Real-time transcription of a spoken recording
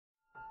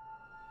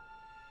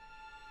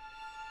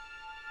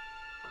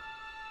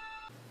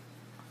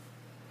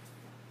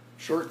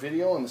Short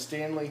video on the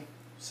Stanley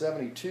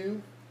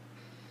 72.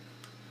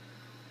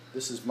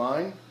 This is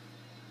mine.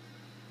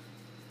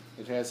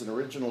 It has an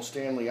original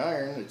Stanley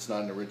iron. It's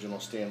not an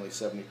original Stanley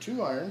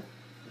 72 iron.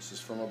 This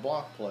is from a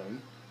block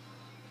plane,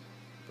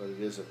 but it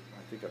is, I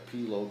think, a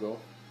P logo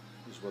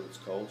is what it's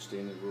called,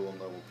 Stanley Rule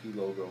and Level P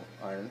logo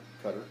iron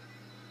cutter.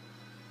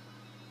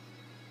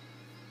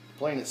 The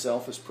plane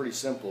itself is pretty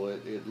simple.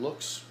 It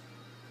looks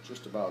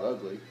just about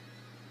ugly,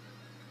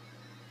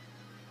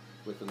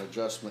 with an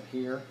adjustment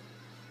here.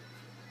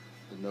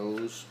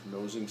 The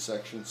nosing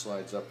section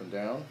slides up and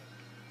down,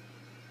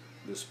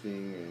 this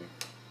being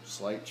a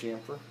slight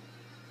chamfer,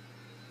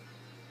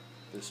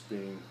 this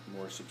being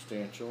more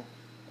substantial,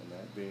 and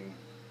that being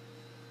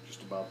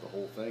just about the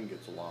whole thing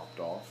gets lopped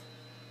off.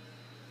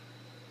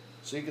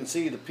 So you can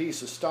see the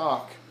piece of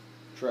stock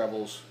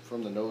travels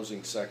from the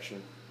nosing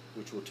section,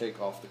 which will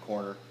take off the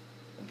corner,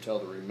 until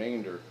the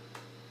remainder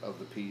of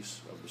the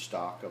piece of the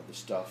stock, of the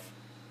stuff,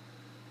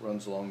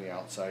 runs along the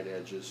outside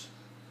edges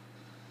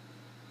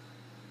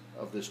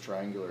of this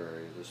triangular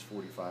area, this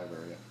 45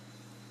 area.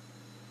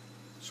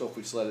 So if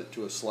we set it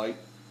to a slight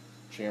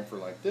chamfer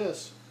like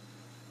this,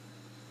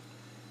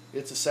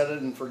 it's a set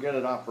it and forget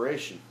it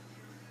operation.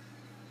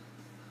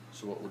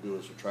 So what we'll do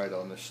is we'll try it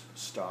on this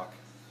stock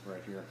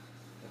right here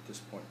at this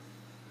point.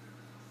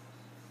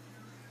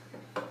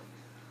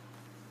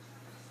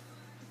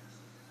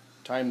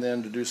 Time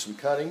then to do some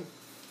cutting.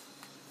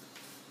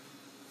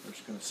 I'm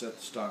just going to set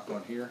the stock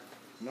on here.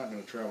 I'm not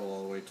going to travel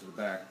all the way to the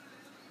back.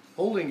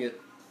 Holding it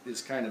is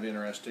kind of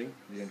interesting.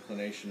 The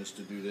inclination is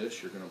to do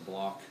this. You're going to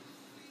block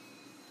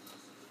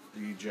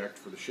the eject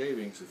for the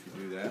shavings if you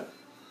do that.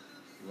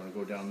 You want to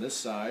go down this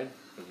side,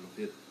 because it'll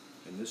hit,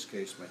 in this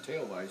case, my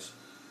tail vise.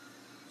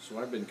 So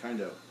I've been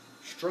kind of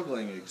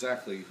struggling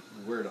exactly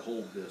where to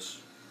hold this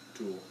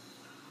tool,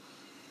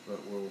 but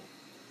we'll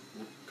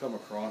come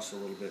across a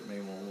little bit,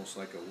 maybe almost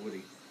like a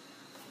woody.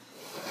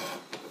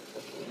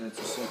 And it's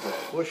a simple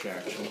push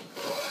action.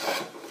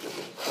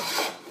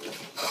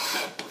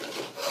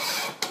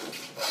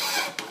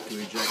 To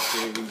eject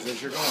shavings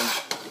as you're going.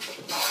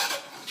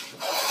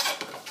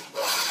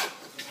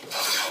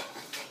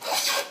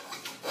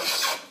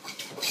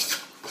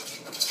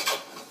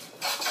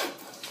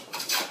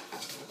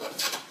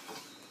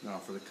 Now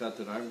for the cut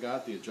that I've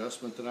got, the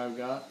adjustment that I've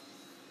got,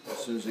 as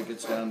soon as it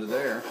gets down to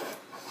there,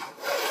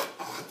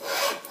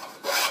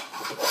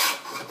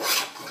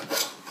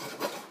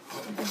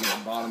 you can get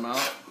the bottom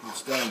out,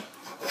 it's done.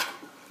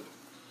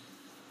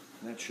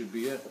 And that should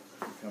be it.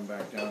 Come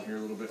back down here a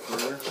little bit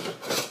further.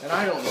 And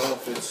I don't know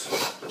if it's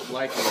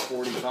like a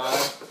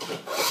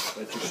 45,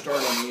 but you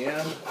start on the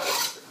end,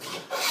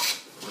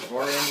 the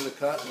far end of the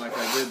cut, like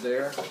I did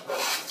there,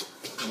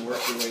 and work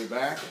your way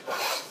back.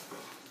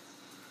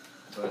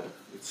 But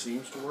it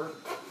seems to work.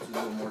 It's a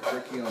little more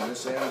tricky on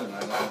this end, and I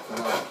don't know if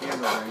I'm out of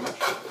camera range.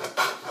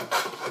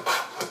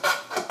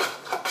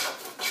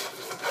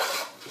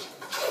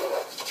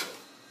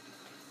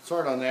 It's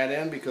hard on that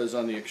end because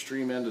on the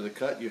extreme end of the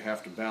cut you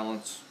have to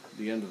balance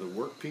the end of the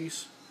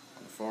workpiece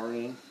on the far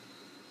end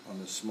on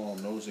this small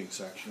nosing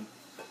section,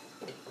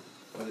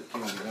 but it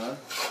can be done.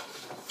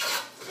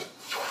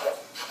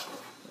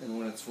 And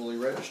when it's fully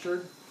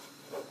registered,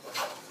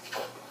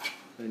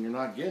 then you're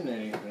not getting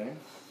anything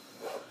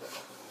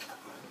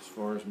as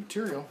far as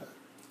material.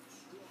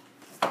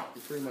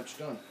 You're pretty much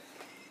done.